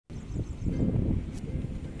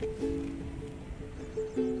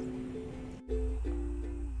We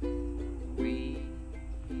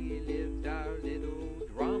lived our little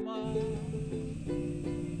drama.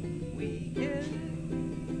 We hid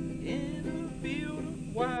in a field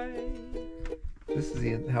of white. This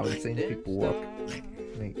is how insane people walk.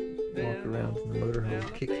 They walk around in the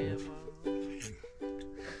motorhome kicking.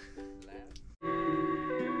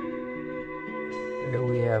 Here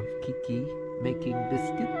we have Kiki making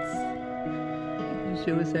biscuits. Can you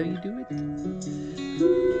show us how you do it? That's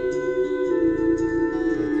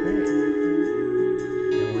right.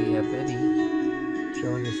 And we have Benny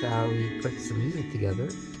showing us how he puts the music together.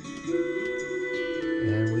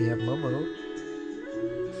 And we have Momo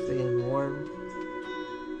staying warm.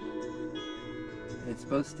 It's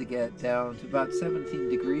supposed to get down to about 17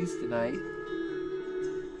 degrees tonight.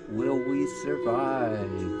 Will we survive?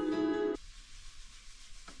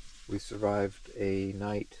 We survived a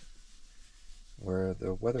night where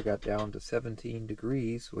the weather got down to 17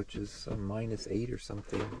 degrees, which is some -8 or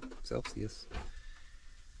something Celsius.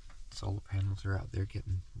 Solar panels are out there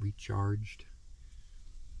getting recharged.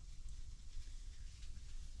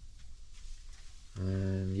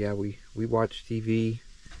 And yeah, we watched TV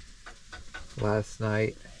last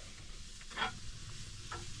night.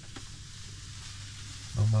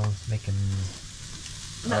 Momo's making...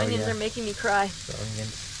 The onions are making me cry. The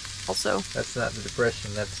onions. Also. That's not the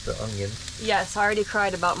depression, that's the onions. Yes, I already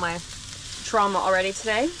cried about my trauma already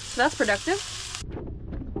today. So that's productive.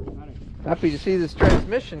 Happy to see this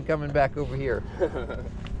transmission coming back over here.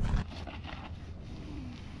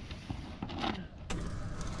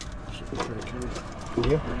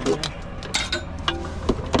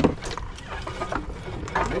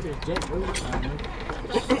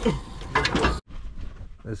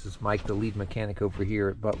 This is Mike, the lead mechanic over here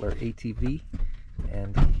at Butler ATV,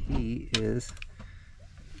 and he is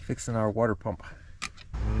fixing our water pump.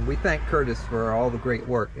 And we thank Curtis for all the great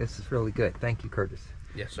work. This is really good. Thank you, Curtis.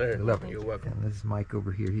 Yes, sir. I love it. You're welcome. And this is Mike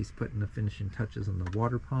over here. He's putting the finishing touches on the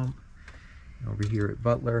water pump. And over here at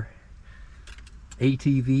Butler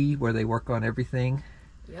ATV, where they work on everything.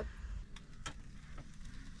 Yep.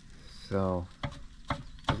 So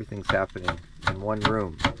everything's happening in one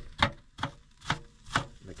room.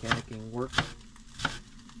 Mechanicking work,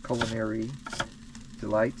 culinary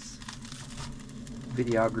delights,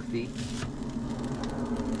 videography.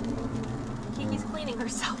 Kiki's cleaning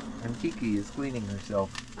herself. And Kiki is cleaning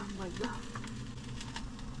herself. Oh my god.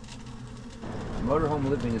 Motorhome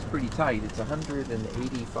living is pretty tight. It's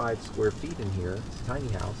 185 square feet in here. It's a tiny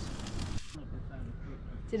house.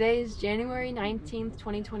 Today is January 19th,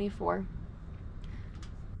 2024.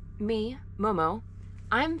 Me, Momo,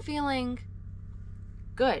 I'm feeling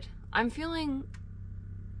good. I'm feeling...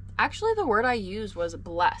 Actually, the word I used was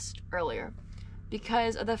blessed earlier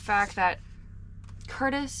because of the fact that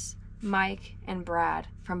Curtis, Mike, and Brad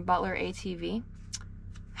from Butler ATV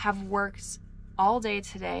have worked all day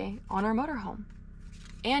today on our motorhome.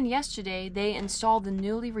 And yesterday, they installed the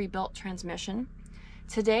newly rebuilt transmission.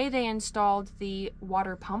 Today, they installed the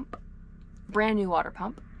water pump, brand new water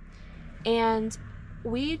pump. And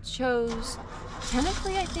we chose,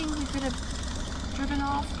 technically, I think we could have driven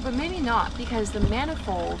off, but maybe not because the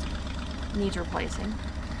manifold needs replacing.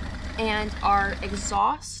 And our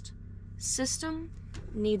exhaust system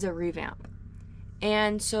needs a revamp.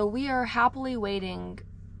 And so we are happily waiting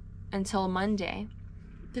until Monday.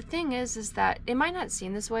 The thing is that it might not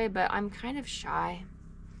seem this way, but I'm kind of shy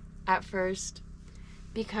at first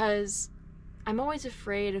because I'm always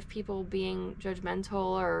afraid of people being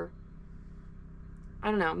judgmental, or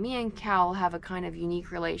I don't know, me and Cal have a kind of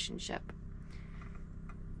unique relationship.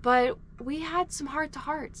 But we had some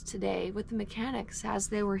heart-to-hearts today with the mechanics as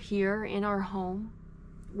they were here in our home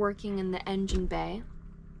working in the engine bay.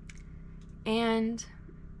 And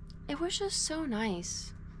it was just so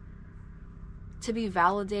nice to be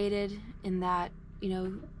validated in that, you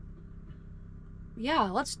know, yeah,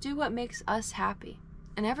 let's do what makes us happy.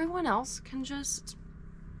 And everyone else can just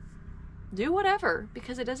do whatever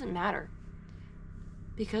because it doesn't matter.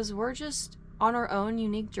 Because we're just on our own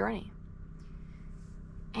unique journey.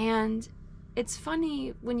 And it's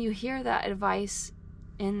funny when you hear that advice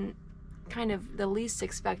in kind of the least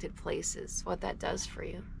expected places, what that does for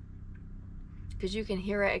you. Because you can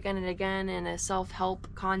hear it again and again in a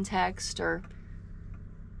self-help context, or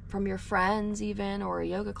from your friends even, or a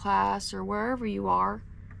yoga class, or wherever you are.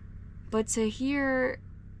 But to hear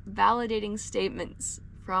validating statements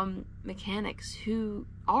from mechanics who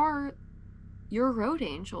are your road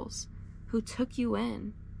angels, who took you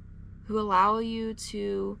in, who allow you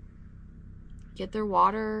to get their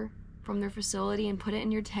water from their facility and put it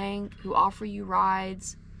in your tank, who offer you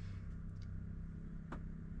rides.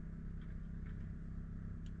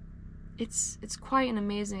 it's quite an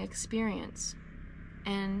amazing experience.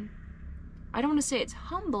 And I don't want to say it's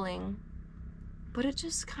humbling, but it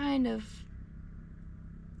just kind of,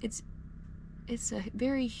 it's a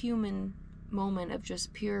very human moment of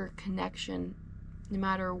just pure connection, no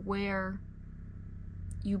matter where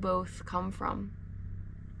you both come from.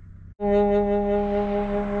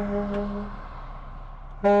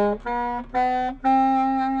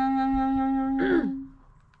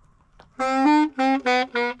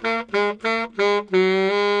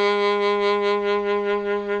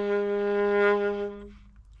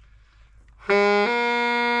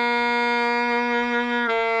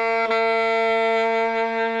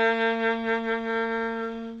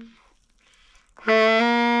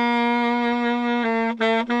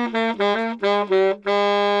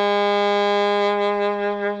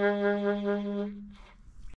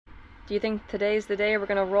 Do you think today's the day we're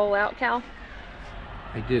gonna roll out, Cal?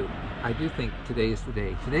 I do. I do think today is the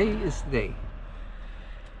day. Today is the day.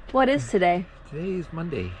 What is today? Today is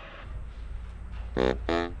Monday.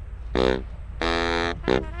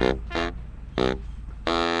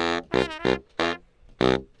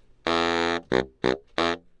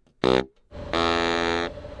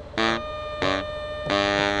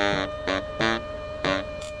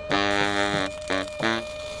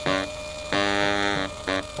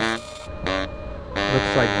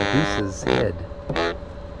 Looks like Medusa's head.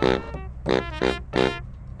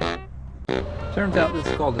 Turns out this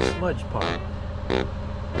is called a smudge pot.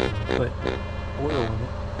 Put oil in it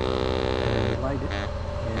and light it,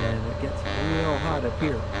 and it gets real hot up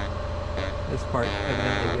here. This part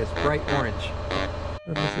evidently gets bright orange.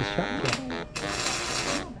 What is this shotgun?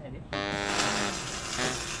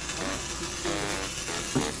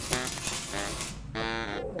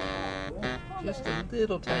 Just a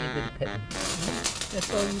little tiny bit of petting. That's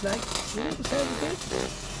all you like? You want to say good?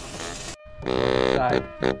 Side.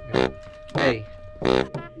 Hey.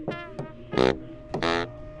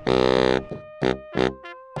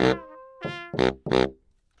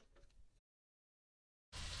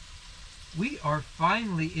 We are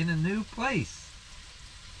finally in a new place.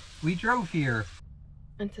 We drove here.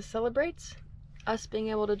 And to celebrate us being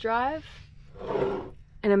able to drive,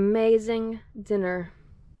 an amazing dinner.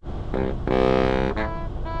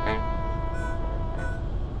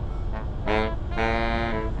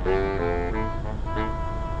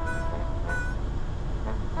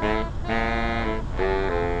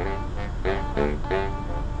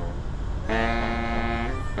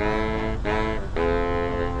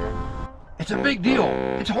 It's a big deal.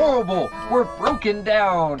 It's horrible. We're broken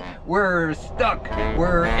down. We're stuck.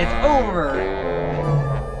 It's over.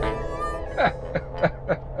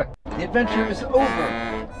 The adventure is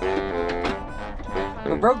over.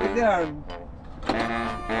 We're broken down.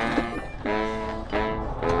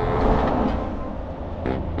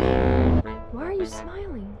 Why are you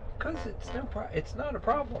smiling? Because it's not a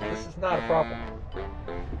problem. This is not a problem.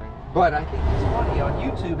 But I think it's funny. On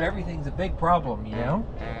YouTube, everything's a big problem, you know?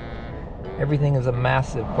 Everything is a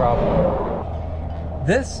massive problem.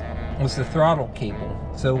 This was the throttle cable.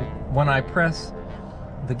 So when I press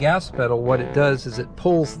the gas pedal, what it does is it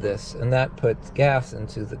pulls this, and that puts gas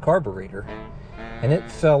into the carburetor. And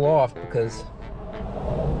it fell off because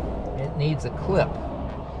it needs a clip.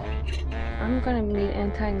 I'm gonna need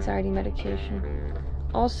anti-anxiety medication.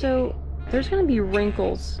 Also, there's gonna be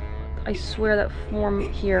wrinkles, I swear, that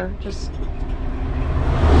form here. I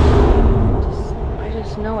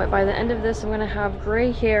just know it. By the end of this, I'm gonna have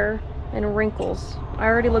gray hair and wrinkles. I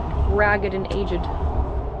already look ragged and aged.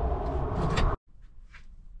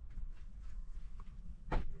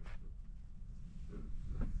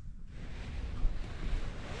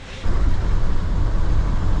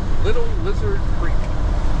 Little Lizard Creek.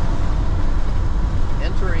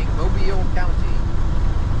 Entering Mobile County.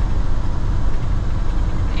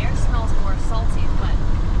 The air smells more salty and wet.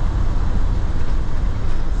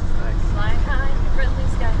 Nice. Flying high in the friendly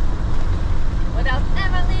sky, without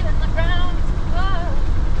ever leaving the ground. Oh,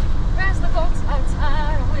 rest the folks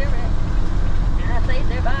outside are weary, and have laid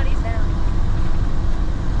their bodies down.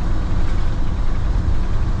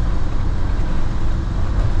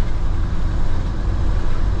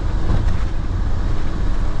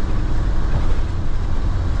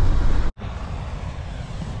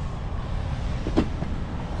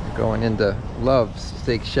 Going into Love's to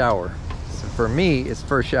take a shower. So for me, it's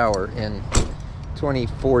first shower in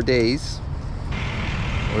 24 days.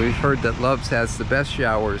 We've heard that Love's has the best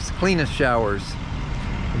showers, cleanest showers.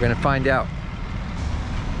 We're gonna find out.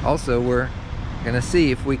 Also, we're gonna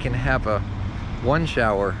see if we can have a one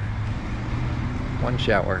shower,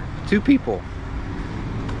 two people.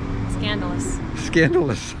 Scandalous.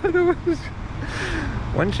 Scandalous.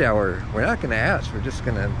 One shower. We're not gonna ask, we're just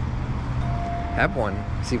gonna have one,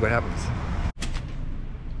 see what happens.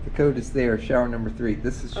 The code is there, shower number 3.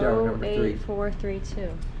 This is shower number 3.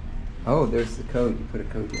 08432. Oh, there's the code. You put a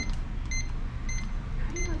code in.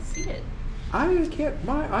 How do you not see it? I can't,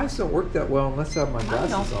 my eyes don't work that well unless I have my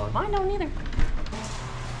glasses on. Mine don't either.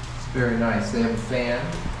 It's very nice. They have a fan.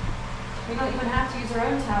 We don't even have to use our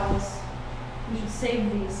own towels. We should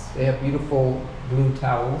save these. They have beautiful blue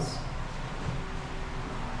towels.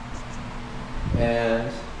 And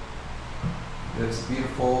this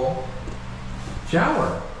beautiful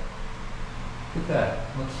shower. Look at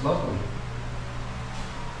that. Looks lovely.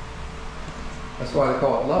 That's why they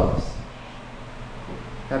call it Loves.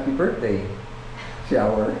 Happy birthday,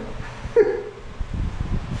 shower.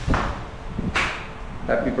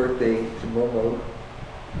 Happy birthday to Momo.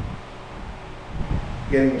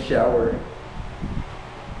 Getting a shower.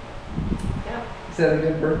 Yep. Is that a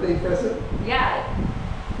good birthday present? Yeah.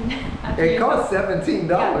 It cost $17.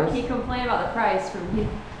 Yeah, he complained about the price from me.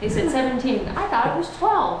 He said 17. I thought it was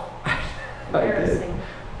 12. Embarrassing.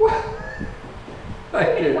 What? I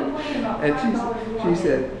You're did. gonna complain about And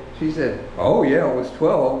 $5 she said, oh yeah, it was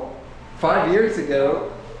 12. 5 years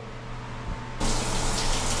ago.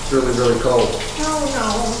 It's really, really cold.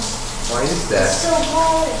 No. Why is that? It's so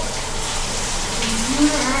cold.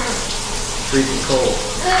 Freezing cold.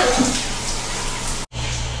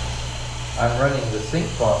 I'm running the sink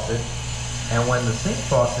faucet, and when the sink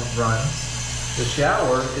faucet runs, the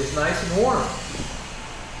shower is nice and warm.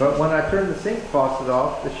 But when I turn the sink faucet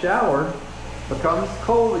off, the shower becomes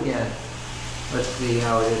cold again. Let's see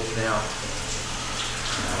how it is now.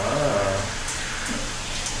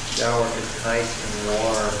 Shower is nice and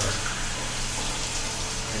warm.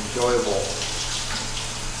 Enjoyable.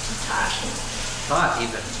 It's hot. Hot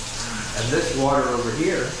even. And this water over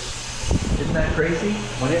here, isn't that crazy?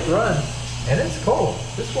 When it runs, and it's cold.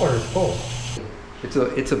 This water is cold.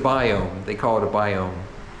 It's a biome. They call it a biome.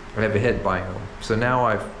 I have a head biome. So now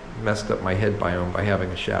I've messed up my head biome by having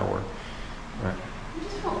a shower. Right. You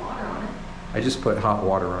just put water on it. I just put hot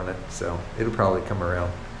water on it, so it'll probably come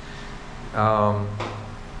around.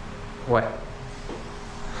 What?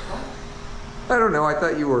 I don't know. I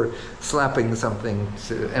thought you were slapping something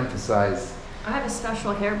to emphasize. I have a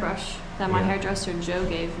special hairbrush that my hairdresser Joe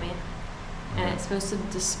gave me, and it's supposed to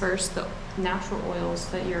disperse the natural oils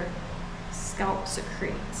that your scalp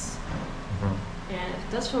secretes. And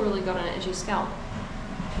it does feel really good on an itchy scalp.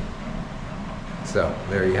 So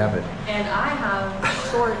there you have it. And I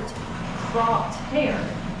have short, cropped hair,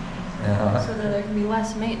 so that there can be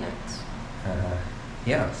less maintenance.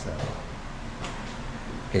 Yeah. So.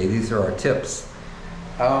 Okay, these are our tips.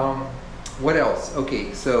 What else?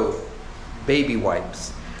 Okay, so baby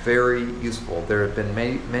wipes, very useful. There have been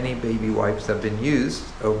many baby wipes have been used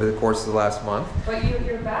over the course of the last month. But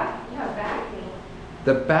your back, you have back knee.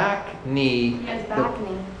 The back knee. He has back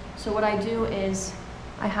knee. So what I do is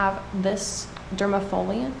I have this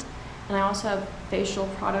dermafoliant, and I also have facial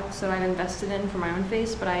products that I've invested in for my own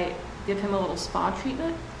face, but I give him a little spa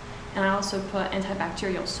treatment. And I also put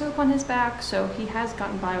antibacterial soap on his back, so he has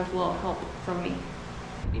gotten by with a little help from me.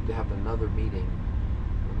 We need to have another meeting.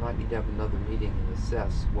 We might need to have another meeting and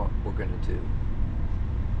assess what we're going to do.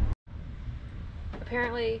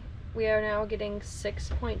 Apparently, we are now getting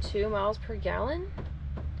 6.2 miles per gallon.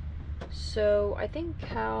 So I think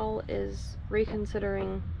Cal is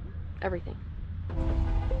reconsidering everything.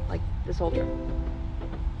 Like this whole trip.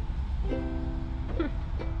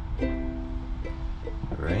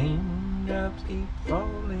 Raindrops keep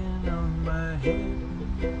falling on my head,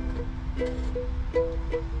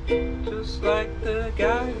 just like the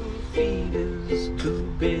guy whose feet is too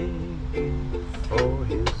big for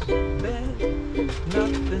his bed.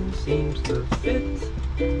 Nothing seems to fit.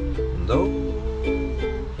 Those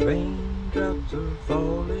raindrops are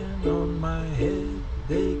falling on my head.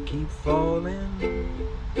 They keep falling.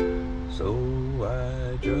 So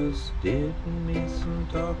I just did me some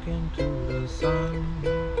talking to the sun.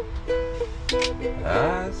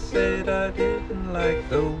 I said I didn't like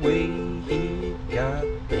the way he got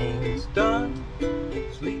things done.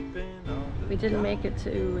 Sleeping on the We didn't make it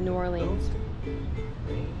to New Orleans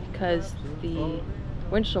because the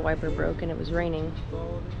windshield wiper broke and it was raining.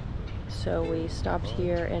 So we stopped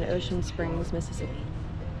here in Ocean Springs, Mississippi.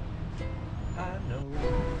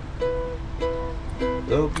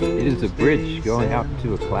 It is a bridge going out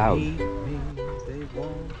to a cloud.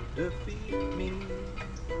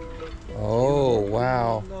 Oh,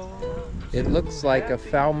 wow. It looks like a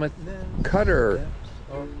Falmouth Cutter.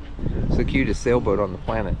 It's the cutest sailboat on the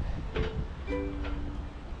planet.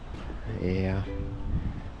 Yeah.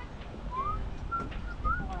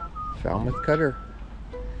 Falmouth Cutter.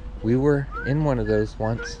 We were in one of those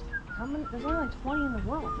once. How many? There's only like 20 in the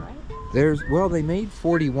world, right? Well, they made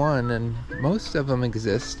 41, and most of them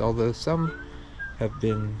exist, although some have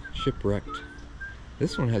been shipwrecked.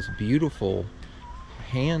 This one has beautiful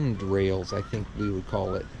handrails, I think we would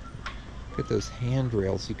call it. Look at those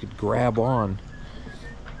handrails you could grab on.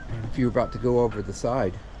 And if you're about to go over the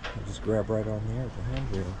side, you just grab right on there with the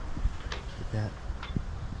handrail. Look at that.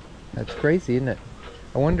 That's crazy, isn't it?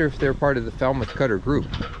 I wonder if they're part of the Falmouth Cutter group.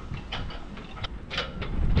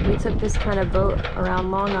 We took this kind of boat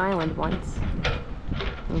around Long Island once.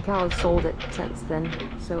 And Cal has sold it since then,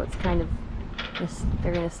 so it's kind of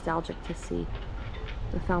very nostalgic to see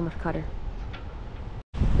the Falmouth Cutter.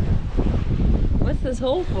 What's this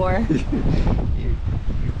hole for? you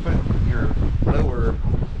put your lower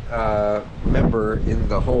member in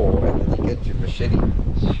the hole, and then you get your machete.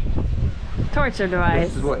 Torture device.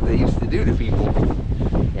 This is what they used to do to people.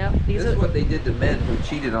 Yep. This is what they did to men who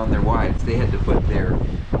cheated on their wives. They had to put their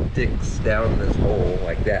dicks down this hole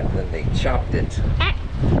like that, and then they chopped it.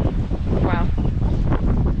 Wow.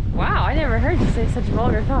 Wow, I never heard you say such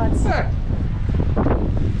vulgar thoughts.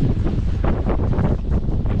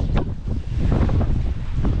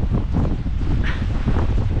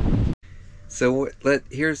 So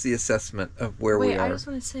here's the assessment of where we are. Wait, I just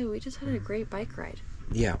want to say, we just had a great bike ride.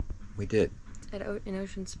 Yeah, we did. In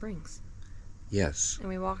Ocean Springs. Yes. And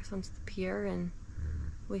we walked onto the pier, and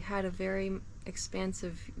we had a very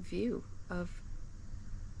expansive view of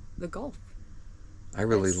the Gulf. I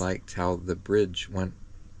really liked how the bridge went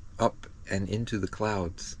up and into the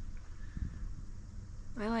clouds.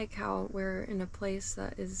 I like how we're in a place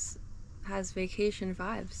that has vacation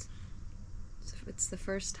vibes. So it's the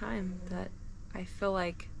first time that I feel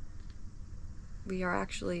like we are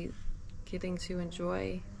actually getting to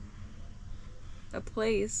enjoy a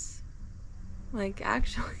place, like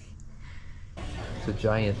actually. It's a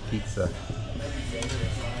giant pizza.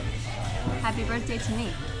 Happy birthday to me.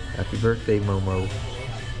 Happy birthday, Momo.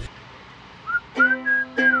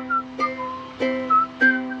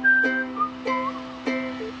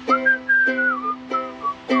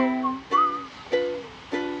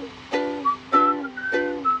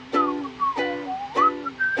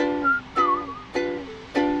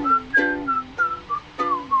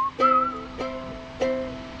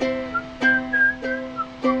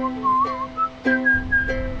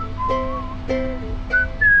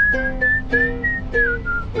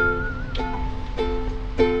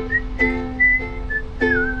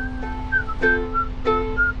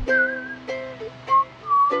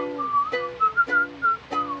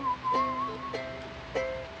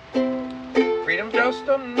 Just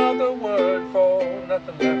another word for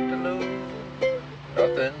nothing left to lose.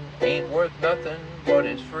 Nothing ain't worth nothing but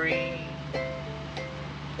it's free.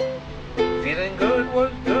 Feeling good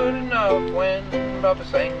was good enough when Bubba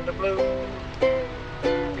sang the blues.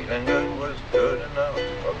 Feeling good was good enough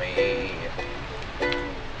for me.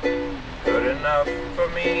 Good enough for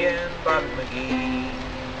me and Bobby McGee.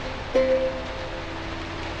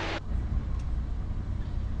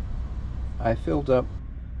 I filled up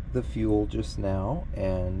the fuel just now,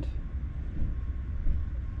 and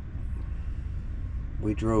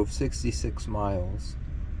we drove 66 miles.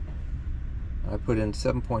 I put in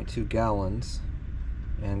 7.2 gallons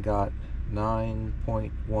and got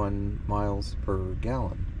 9.1 miles per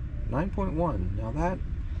gallon. 9.1, now that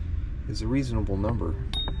is a reasonable number.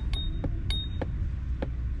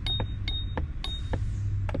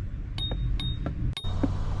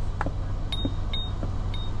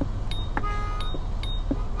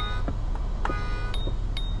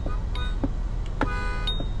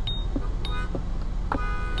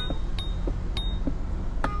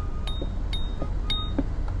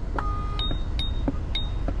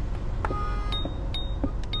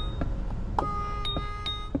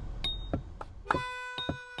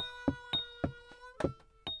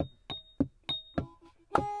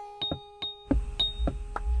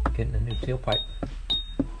 Getting a new tailpipe.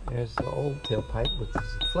 There's the old tailpipe, which is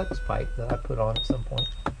a flex pipe that I put on at some point.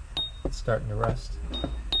 It's starting to rust.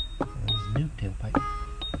 And there's a new tailpipe.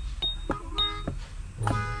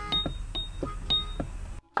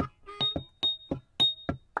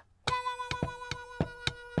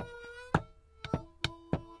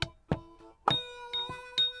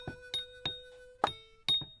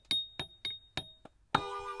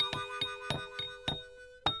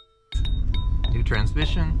 New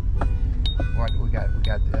transmission. What we got? We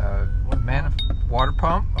got water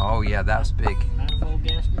pump. Oh yeah, that's big. Manifold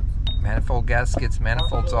gaskets. Manifold gaskets.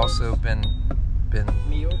 Manifolds also been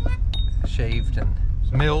Milled. shaved and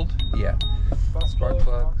milled. Yeah. Spark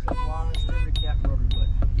plug. Water, distributor cap, rotary blade.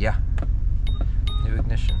 Yeah. New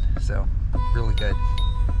ignition. So really good.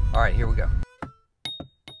 All All right, here we go.